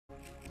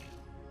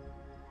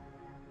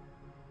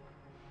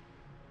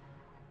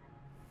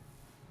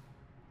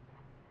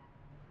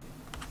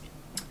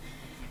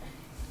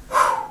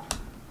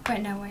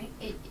Wait, no, wait.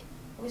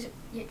 Was it?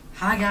 Yeah.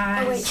 Hi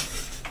guys. Oh, wait.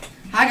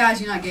 Hi guys,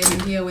 Unite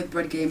Gaming here with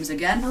Bread Games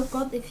again. Oh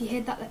god, if you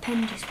heard that, the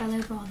pen just fell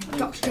over on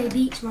dropped straight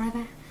beats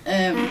wherever.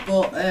 We're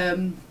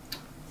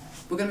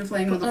going to be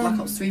playing another Black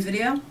Ops 3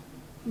 video.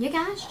 Yeah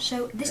guys,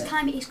 so this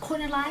time it is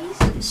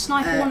colonised,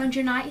 Sniper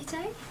 190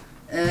 today.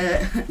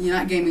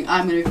 Unite Gaming,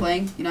 I'm going to be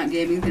playing. Unite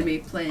Gaming is going to be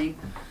playing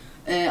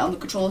on the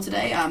controller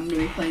today. I'm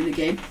going to be playing the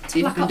game.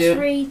 See if Black I can Ops do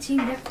 3, Team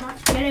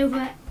Deathmatch, get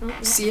over it. Oh,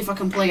 yeah. See if I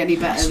can play any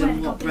better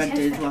than what Bread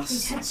did last.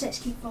 These headsets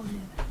keep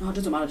falling over. No, it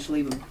doesn't matter, just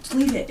leave them. Just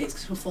leave it, it's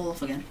going to fall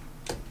off again.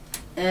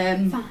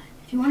 Fine,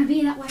 if you want to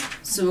be that way.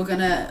 So we're going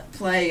to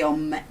play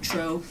on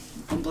Metro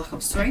on Black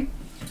Ops 3.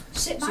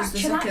 Sit back,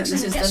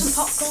 chillax, and get some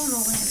popcorn or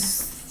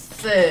whatever.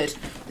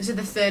 This is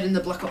the third in the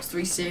Black Ops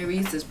 3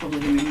 series. There's probably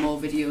going to be more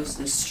videos.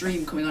 There's a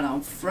stream coming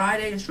on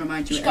Friday, just to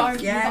remind you again.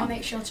 You've got to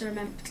make sure to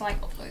remember to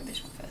upload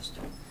this one first.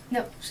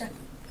 No, second.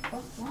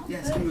 What? Yeah,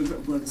 it's going to be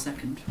uploaded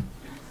second.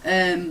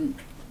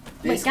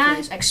 Wait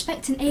guys,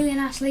 expect an Alien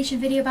Isolation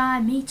video by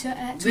me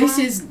tomorrow. This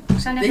has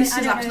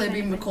actually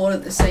been recorded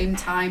at the same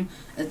time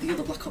as the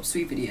other Black Ops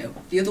 3 video.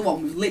 The other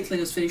one, we've literally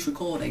just finished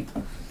recording.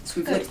 So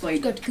we've literally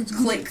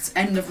clicked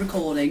end of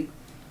recording,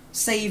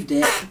 saved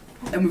it,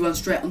 and we went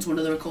straight onto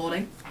another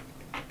recording.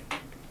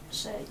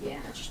 So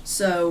yeah.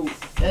 So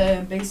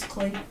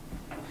basically,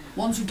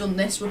 once we've done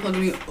this, we're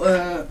probably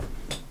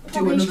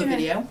do another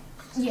video.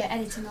 Yeah,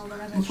 editing all the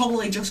rubbish. We're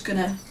probably just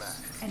gonna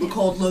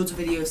record loads of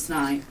videos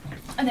tonight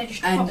and then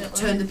just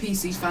turn the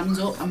PC fans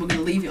up, and we're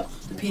gonna leave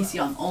the PC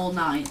on all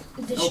night,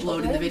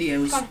 uploading the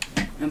videos,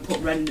 and put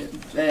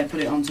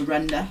it onto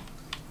render,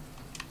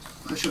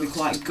 which will be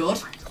quite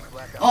good.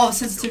 Oh, the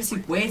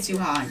sensitivity way too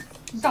high.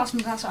 That's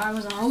what I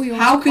was on. Oh, you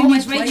how can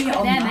you play rage it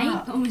on there,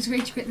 that? mate. Always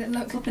rage quit that.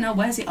 Look. Flipping hell,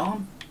 where's it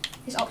on?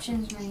 It's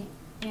options, mate.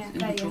 Yeah, in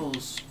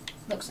controls.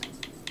 Looks like.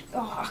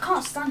 Oh, I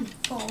can't stand it.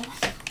 Oh.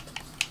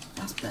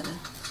 That's better.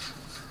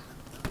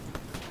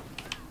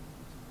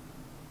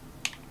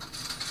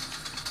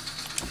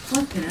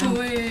 Flipping hell.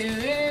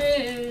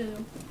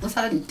 Unless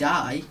I didn't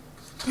die.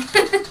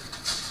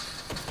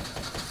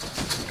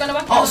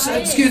 Oh, so,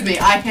 excuse me,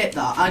 I hit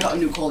that. I got a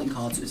new calling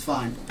card, so it's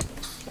fine.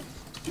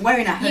 I'm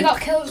wearing a You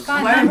got killed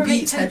by wearing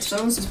Beats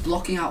headphones, it's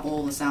blocking out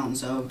all the sound,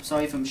 so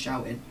sorry if I'm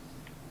shouting.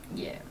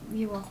 Yeah,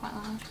 you were quite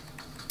loud.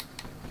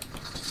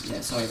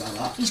 Yeah, sorry about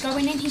that. He's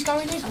going in.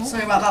 Oh.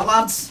 Sorry about that,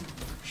 lads.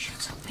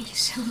 Shut up, you're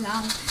so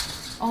loud.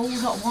 Oh, we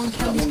got one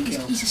kill.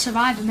 He's a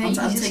survivor, I'm mate.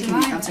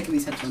 taking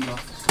these headphones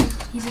off.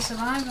 He's a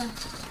survivor.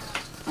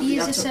 He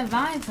is a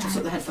survivor. I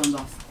took the headphones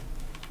off.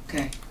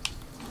 Okay.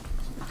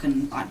 I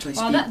can actually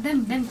speak. Well,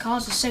 them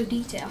cars are so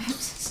detailed.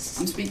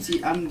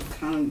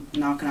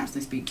 Now I can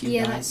actually speak to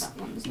you guys that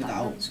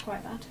one's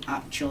quite bad.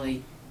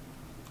 Actually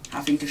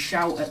having to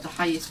shout at the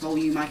highest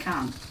volume I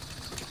can.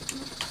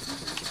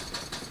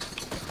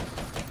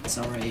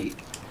 Sorry.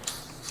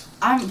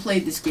 I haven't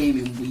played this game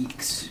in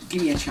weeks.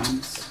 Give me a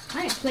chance.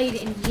 I haven't played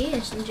it in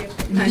years, I'm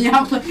joking. No, you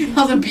haven't it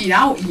hasn't been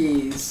out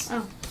years.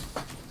 Oh.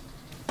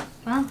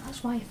 Well,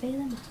 that's why you're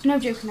failing. No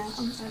joking now.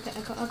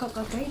 I got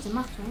good grades in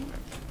maths,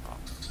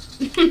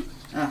 right?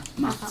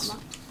 Maths.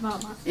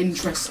 Maths.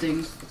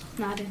 Interesting.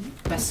 No, I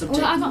didn't. Best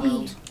subject in the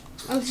world.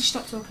 I was just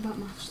stop talking about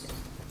maths.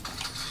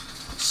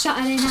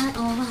 Saturday night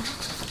over.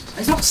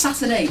 It's not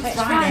Saturday, it's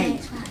Friday.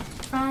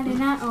 Friday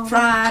night over.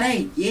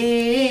 Friday,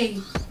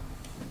 yay!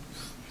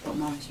 What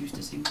Morris used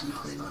to sing to me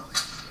clearly.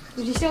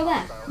 Was he still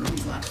there? No,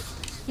 he's left.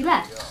 He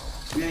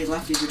left? Yeah, he's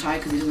left. He's retired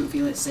because he doesn't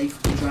feel it's safe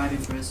to be driving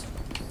for us.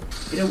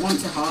 He don't want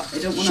to.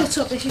 Shut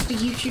up! This is for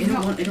YouTube.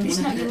 It's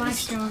not your life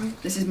story.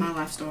 This is my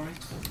life story.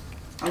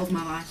 I love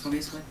my life,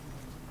 obviously.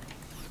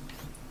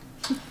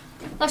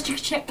 Let's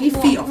just check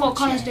what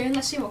Connor's doing.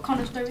 Let's see what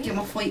Connor's doing. Get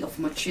my feet off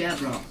my chair,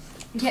 bro.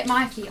 Get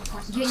my feet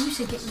off. Yeah, you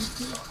said get my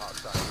feet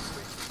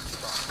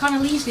off. Connor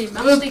Lee's the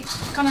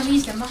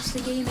master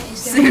gamer.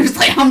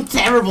 Seriously, I'm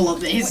terrible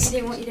at this.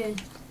 What you doing?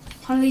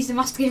 Connor Lee's the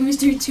master gamer is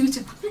doing 2 to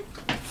 1.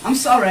 I'm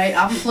sorry,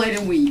 I haven't played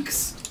in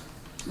weeks.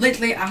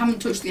 Literally, I haven't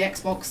touched the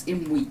Xbox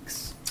in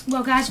weeks.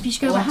 Well, guys, if you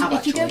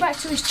go back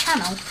to his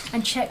channel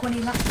and check when he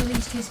last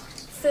released his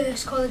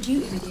first Call of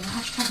Duty video,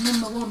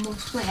 #1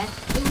 multiplayer,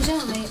 it was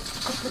only a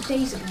couple of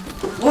days ago.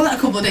 Wasn't a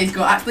couple of days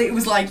ago? Actually, it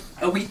was like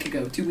a week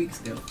ago, 2 weeks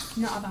ago.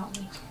 Not about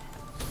a week.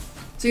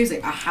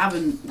 Seriously, I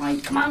haven't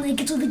Come on,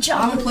 get to the job.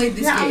 I haven't played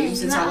this game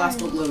since I last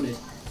uploaded.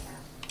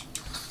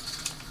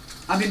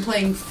 I've been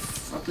playing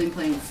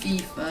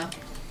FIFA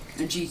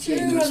and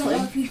GTA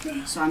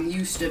mostly, so I'm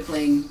used to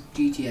playing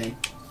GTA,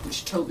 which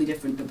is totally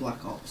different to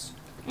Black Ops.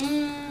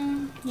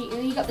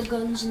 You got the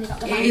guns and you got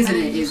the bangs. It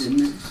is,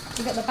 isn't it?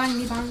 You got the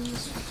bangy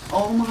bangs.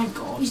 Oh my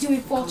god. He's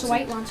doing 4 to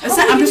 8 ones.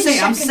 I'm just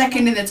saying, I'm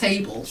second in the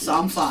table, so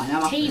I'm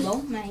fine.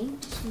 Table, mate.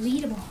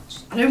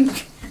 Leaderboards. I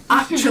don't.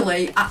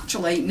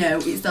 Actually, no.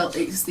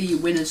 It's the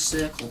winner's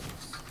circle.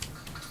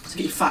 To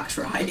get your facts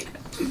right.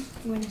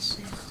 Winner's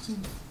circle.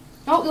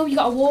 Oh, you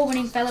got a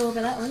war-winning fellow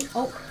over there.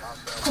 Oh,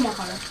 come on,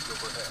 Connor.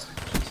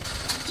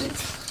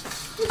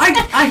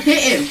 I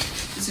hit him.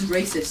 This is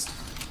racist.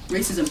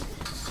 Racism.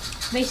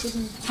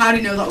 Racism. How do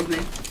you know that was me?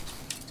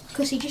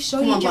 Because he just saw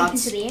you jump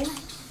into the air.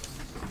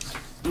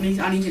 I need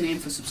a name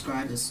for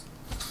subscribers.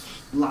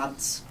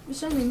 Lads.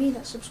 It's only me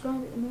that's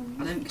subscribed at the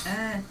moment. I don't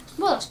care.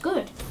 Well, that's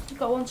good. You've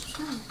got 1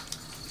 subscriber.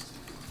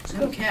 I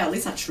don't care, at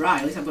least I try,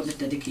 at least I've got the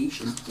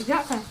dedication.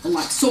 Exactly.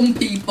 Unlike some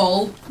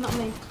people Not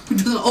me. who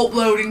doesn't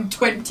upload in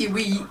 20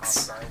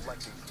 weeks.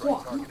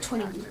 What? Not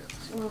 20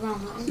 weeks. Or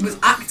around that. It was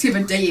active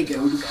a day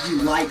ago,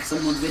 you like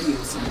someone's video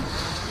or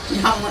something.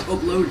 You haven't like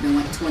uploaded in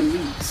like 20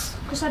 weeks.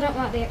 Because I don't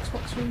like the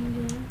Xbox One,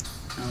 you know.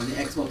 Oh, the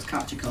Xbox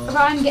capture card. But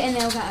I'm getting the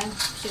Elgato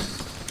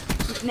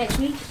soon. Next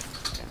week.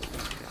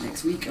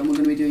 Next week, and we're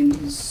going to be doing...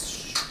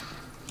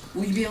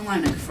 Will you be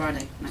online next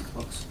Friday on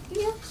Xbox?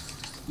 Yeah.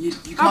 You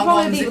can't I'll go on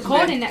probably be Zippy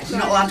recording Grim. next You're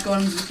not Friday. allowed to go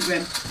on Zippy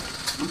Grim.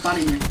 I'm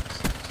banning you.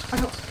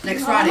 Next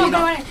No, Friday, I'm you're not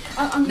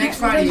not... going. Next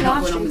Friday, you're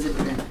not going on with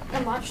Zippy Grim.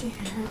 I'm live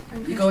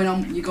streaming. You're going on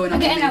I'm with getting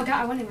me.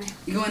 Elgato anyway.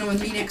 You're going on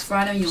with me next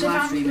Friday and you're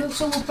live streaming.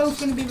 So we're both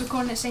going to be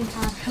recording at the same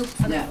time,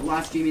 hopefully. Yeah,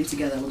 live streaming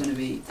together, we're going to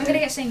be... I'm going to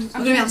get the same... We're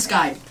going to be on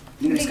Skype.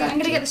 I'm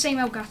going to get the same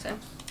Elgato.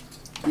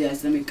 Yeah,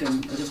 so then we can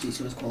adjust each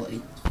other's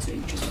quality to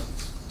each other.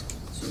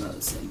 So that's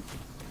the same.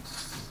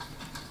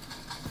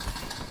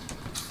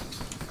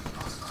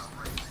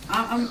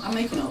 I'm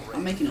making up.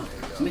 I'm making up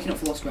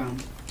for lost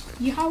ground.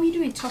 How are you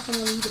doing top on the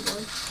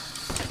leaderboard?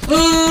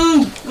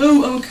 Oh,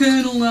 I'm a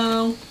colonel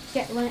now.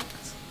 Get wrecked.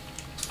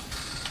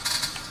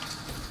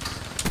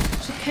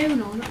 It's a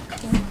colonel, not a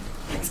colonel.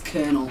 It's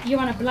colonel. You're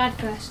on a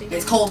bloodthirsty.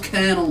 It's called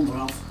colonel,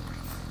 bruv.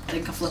 I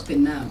think I flip it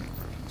now.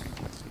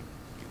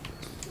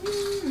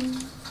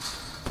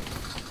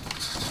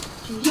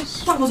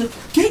 Jesus. That was a...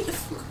 Get the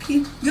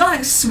fucking... You're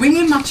like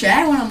swinging my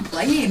chair when I'm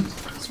playing.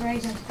 It's very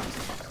good.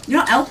 You're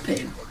not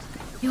helping.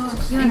 You're an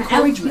elf. You're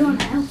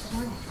an elf,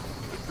 aren't you?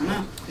 I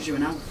know, because you're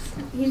an elf.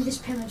 You're in this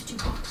pillar's too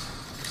hot.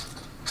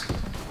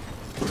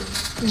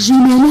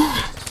 Zoom in.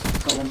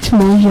 Got one.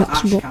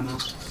 Ash camo.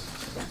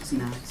 It's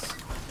nice.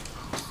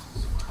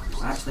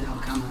 I actually have a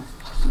camo.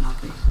 I'm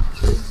happy.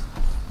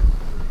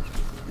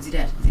 Is he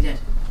dead? Is he dead?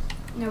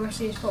 No, we're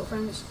serious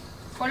friends.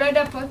 Followed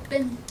up, I've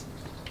been...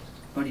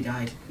 God, he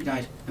died. He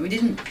died. No, he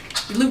didn't.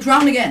 He looped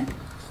round again.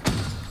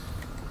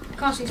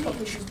 Can't see his foot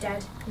because he's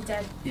dead. He's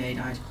dead. Yeah, he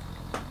died.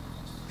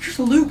 Just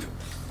a loop.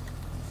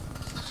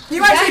 Are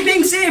you actually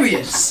being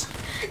serious?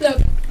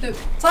 Look.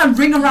 It's like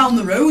Ring Around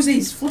the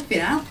Roses. Flipping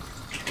out.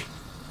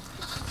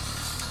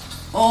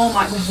 Oh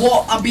my god,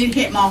 what? I've been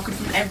hit marked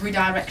from every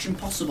direction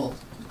possible.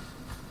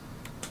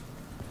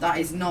 That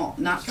is not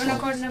natural. Do you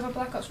want to record another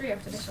Black Ops 3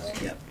 after this,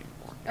 or? Yep.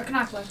 Or can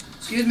I play?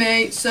 Excuse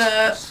me,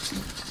 sir.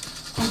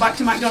 Come back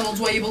to McDonald's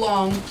where you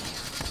belong. Okay,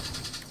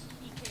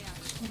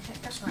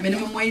 that's right.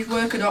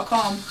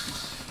 Minimumwageworker.com.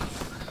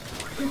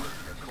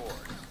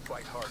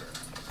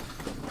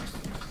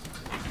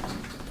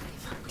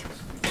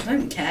 I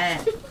don't care.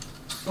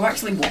 Who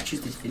actually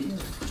watches this video?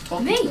 Just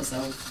talking Me. to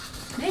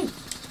myself. Me.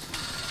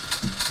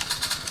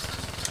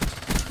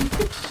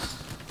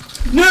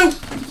 No!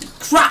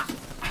 Crap!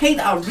 I hate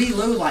that I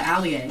reload like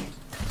Ali.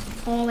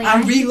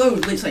 I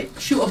reload, literally.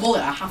 Shoot a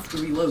bullet, I have to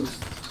reload.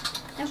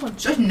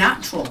 It's just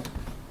natural.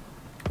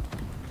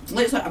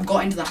 Literally, I've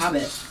got into the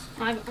habit.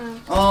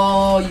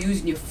 Oh,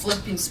 using your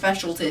flipping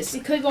specialties.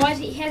 Because why is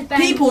it he has been...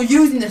 People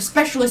using the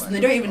specialist and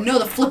they don't even know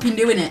they're flipping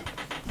doing it.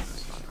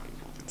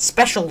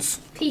 Specials.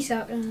 Peace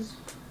out, guys.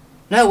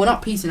 No, we're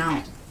not piecing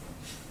out.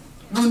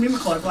 We've only been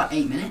recording for like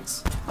 8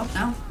 minutes. Up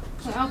now.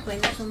 Wait, I'll play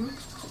this one.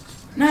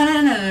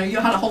 No. You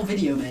had a whole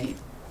video, mate.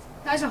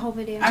 That's a whole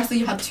video. Actually,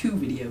 you had 2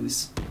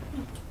 videos.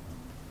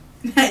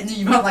 You've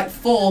had like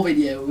 4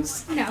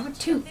 videos. No, I've got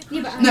 2.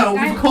 Yeah, but No,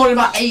 we've recorded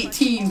about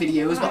 18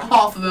 videos, but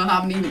half of them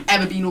haven't even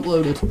ever been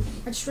uploaded.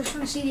 I just want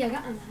to see the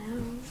Elgato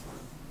now.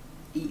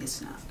 Eat a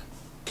snack.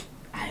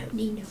 I don't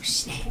need no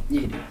snack.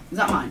 Yeah, you do. Is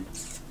that mine?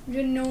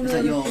 You know, Is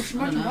that yours? It's I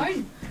not don't know.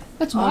 mine.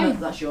 That's Oh, mine. no,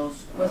 that's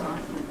yours. Where's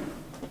mine?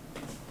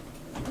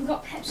 We've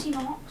got Pepsi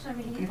Marks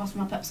over Can you here. pass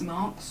me my Pepsi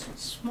Marks?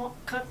 Smart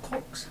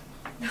cooks.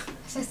 I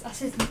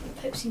said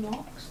Pepsi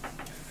Marks.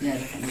 Yeah,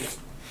 definitely.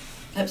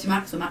 Pepsi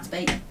Max or Max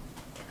Bacon?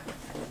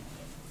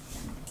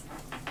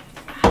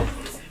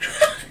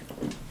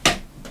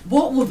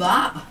 What was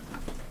that?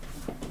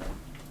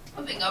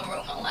 I think I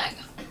broke my leg.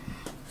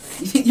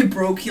 You think you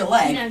broke your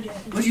leg? No, I'm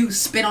joking. Would you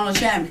spin on a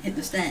chair and hit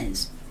the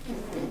stairs?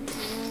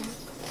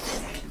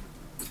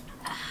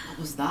 What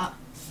was that?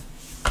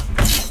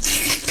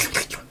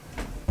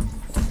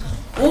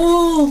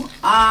 Oh,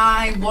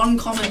 one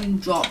common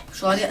drop.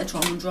 Shall I get a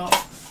common drop?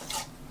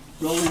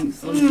 Rolling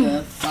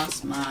thunder,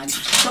 fast mag.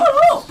 Shut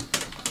up!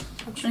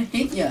 I'm trying to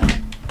hit you.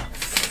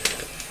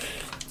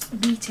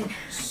 Beaten.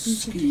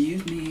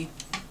 Excuse me.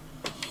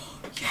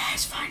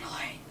 Yes,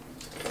 finally.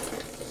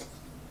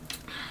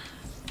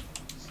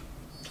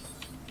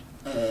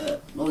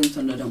 Rolling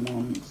thunder, don't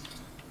want.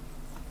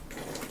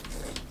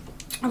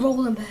 A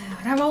rolling bird.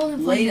 A rolling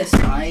thunder. Latest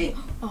sight.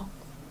 Oh.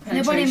 Penetration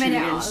Nobody made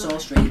it against out. saw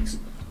streaks.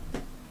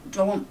 Do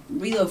I want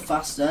reload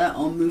faster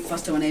or move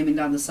faster when aiming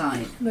down the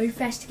sight? Move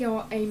fast to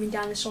go aiming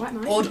down the sight,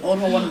 mate. Or do I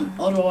want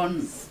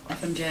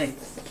FMJ?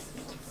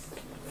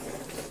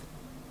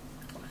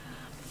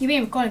 You've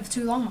been recording for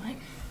too long, mate.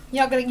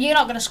 You're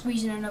not gonna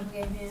squeeze in another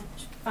game here.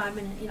 It's 5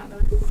 minutes. You're not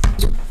gonna.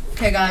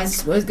 Okay,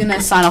 guys, we're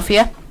gonna sign off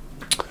here.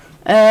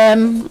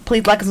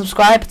 Please like and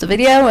subscribe to the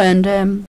video, and